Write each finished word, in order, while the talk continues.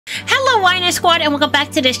Wine Squad, and welcome back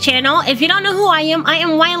to this channel. If you don't know who I am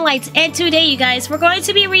WineLights, and today, you guys, we're going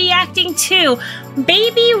to be reacting to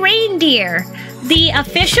Baby Reindeer, the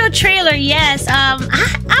official trailer. Yes, I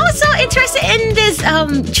was so interested in this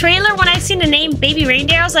trailer when I seen the name Baby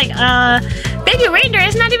Reindeer. I was like, Baby Reindeer,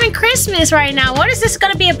 it's not even Christmas right now. What is this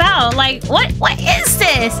gonna be about? Like, what is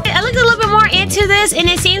this? I looked a little bit more into this, and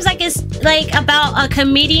it seems like it's like about a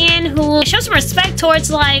comedian who shows some respect towards,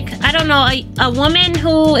 like, I don't know, a woman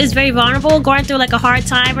who is very vulnerable, going through like a hard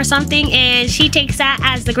time or something, and she takes that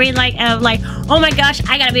as the green light of like, oh my gosh,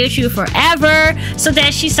 I gotta be with you forever. So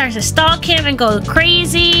then she starts to stalk him and go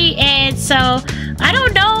crazy, and so I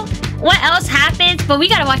don't know what else happens, but we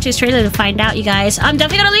gotta watch this trailer to find out, you guys. I'm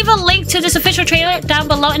definitely gonna leave a link to this official trailer down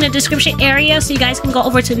below in the description area, so you guys can go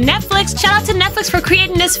over to Netflix. Shout out to Netflix for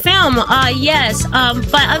creating this film. Yes.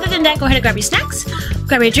 But other than that, go ahead and grab your snacks,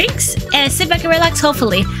 grab your drinks, and sit back and relax,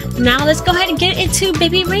 hopefully. Now let's go ahead and get into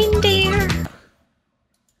Baby Reindeer.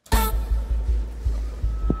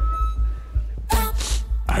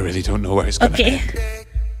 I really don't know where it's gonna end.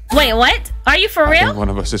 Wait, what? Are you for real? I think one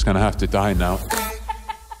of us is gonna have to die now.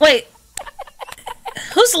 Wait.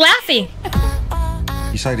 Who's laughing?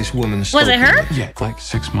 You say this woman's... Was it her? Yeah, like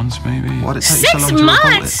 6 months maybe. Why'd it take 6 so long to report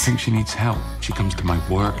I months? think she needs help. She comes to my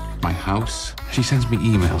work, my house. She sends me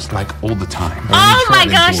emails like all the time. Oh my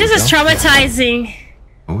gosh, this is traumatizing.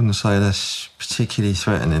 I wouldn't say that's particularly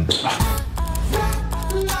threatening.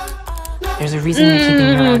 There's a reason you're keeping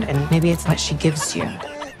her around, and maybe it's what she gives you.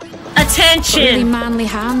 Attention. Really manly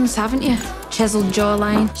hands, haven't you? Chiseled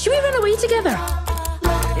jawline. Should we run away together?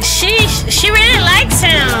 She really likes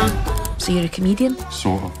him. So you're a comedian?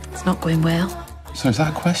 Sort of. It's not going well. So is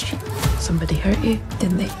that a question? Somebody hurt you,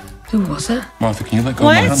 didn't they? Who was it? Martha, can you let go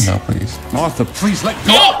of my hand now, please? Martha, please let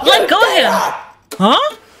go. Hey, let go of him. Huh?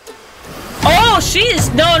 Oh, she is...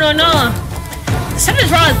 No.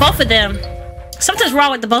 Something's wrong with both of them. Something's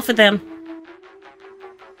wrong with the both of them.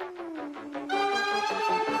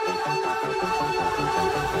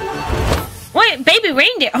 Wait, Baby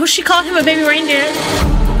Reindeer. Oh, she called him a Baby Reindeer.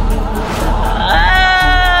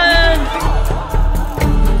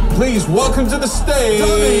 Please welcome to the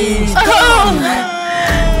stage.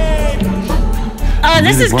 Oh,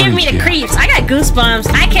 this is giving me the creeps. I got goosebumps.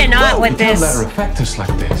 I cannot with this. Don't let her affect us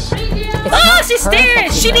like this. Oh, she's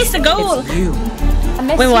scared. She needs to go.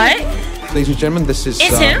 Wait, what? Ladies and gentlemen, this is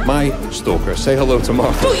him? my stalker. Say hello to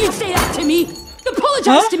Martha. Don't you say that to me!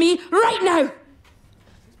 Apologize to me right now!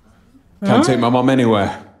 Can't take my mom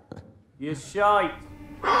anywhere. You're shy.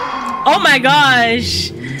 Oh my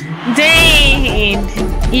gosh. Dang.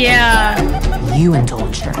 Yeah. You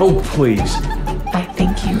indulged her. Oh, please. I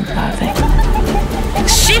think you love it.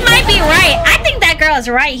 She might be right. I think that girl is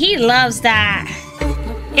right. He loves that.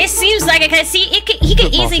 It seems like it, because see, he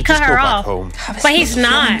could easily cut her off. But he's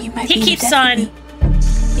not. He keeps on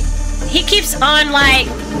like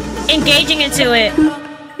engaging into it.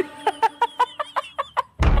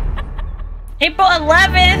 April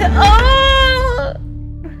 11th. Oh.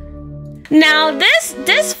 Now this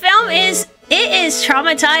film is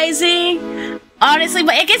traumatizing, honestly,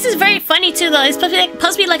 but I guess it's very funny too, though. It's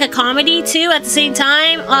supposed to be like a comedy too at the same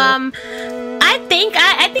time. I think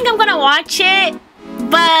I'm gonna watch it,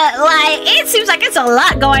 but like it seems like it's a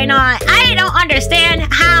lot going on. I don't understand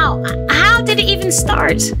how did it even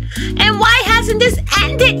start, and why hasn't this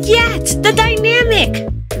ended yet? The dynamic,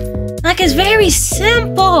 like, it's very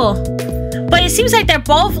simple. But it seems like they're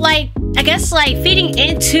both, like, I guess, like, feeding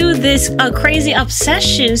into this crazy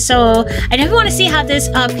obsession. So I definitely want to see how this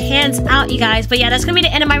pans out, you guys. But yeah, that's gonna be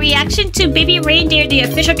the end of my reaction to Baby Reindeer, the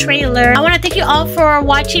official trailer. I want to thank you all for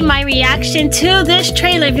watching my reaction to this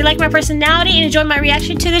trailer. If you like my personality and enjoy my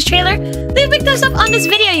reaction to this trailer, leave a big thumbs up on this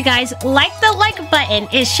video, you guys. Like the like button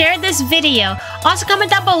and share this video. Also,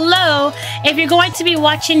 comment down below if you're going to be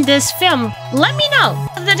watching this film. Let me know.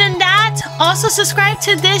 Other than that, also subscribe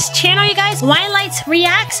to this channel, you guys. WineLights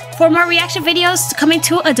Reacts for more reaction videos coming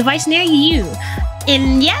to a device near you.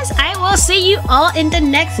 And yes, I will see you all in the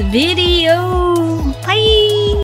next video. Bye.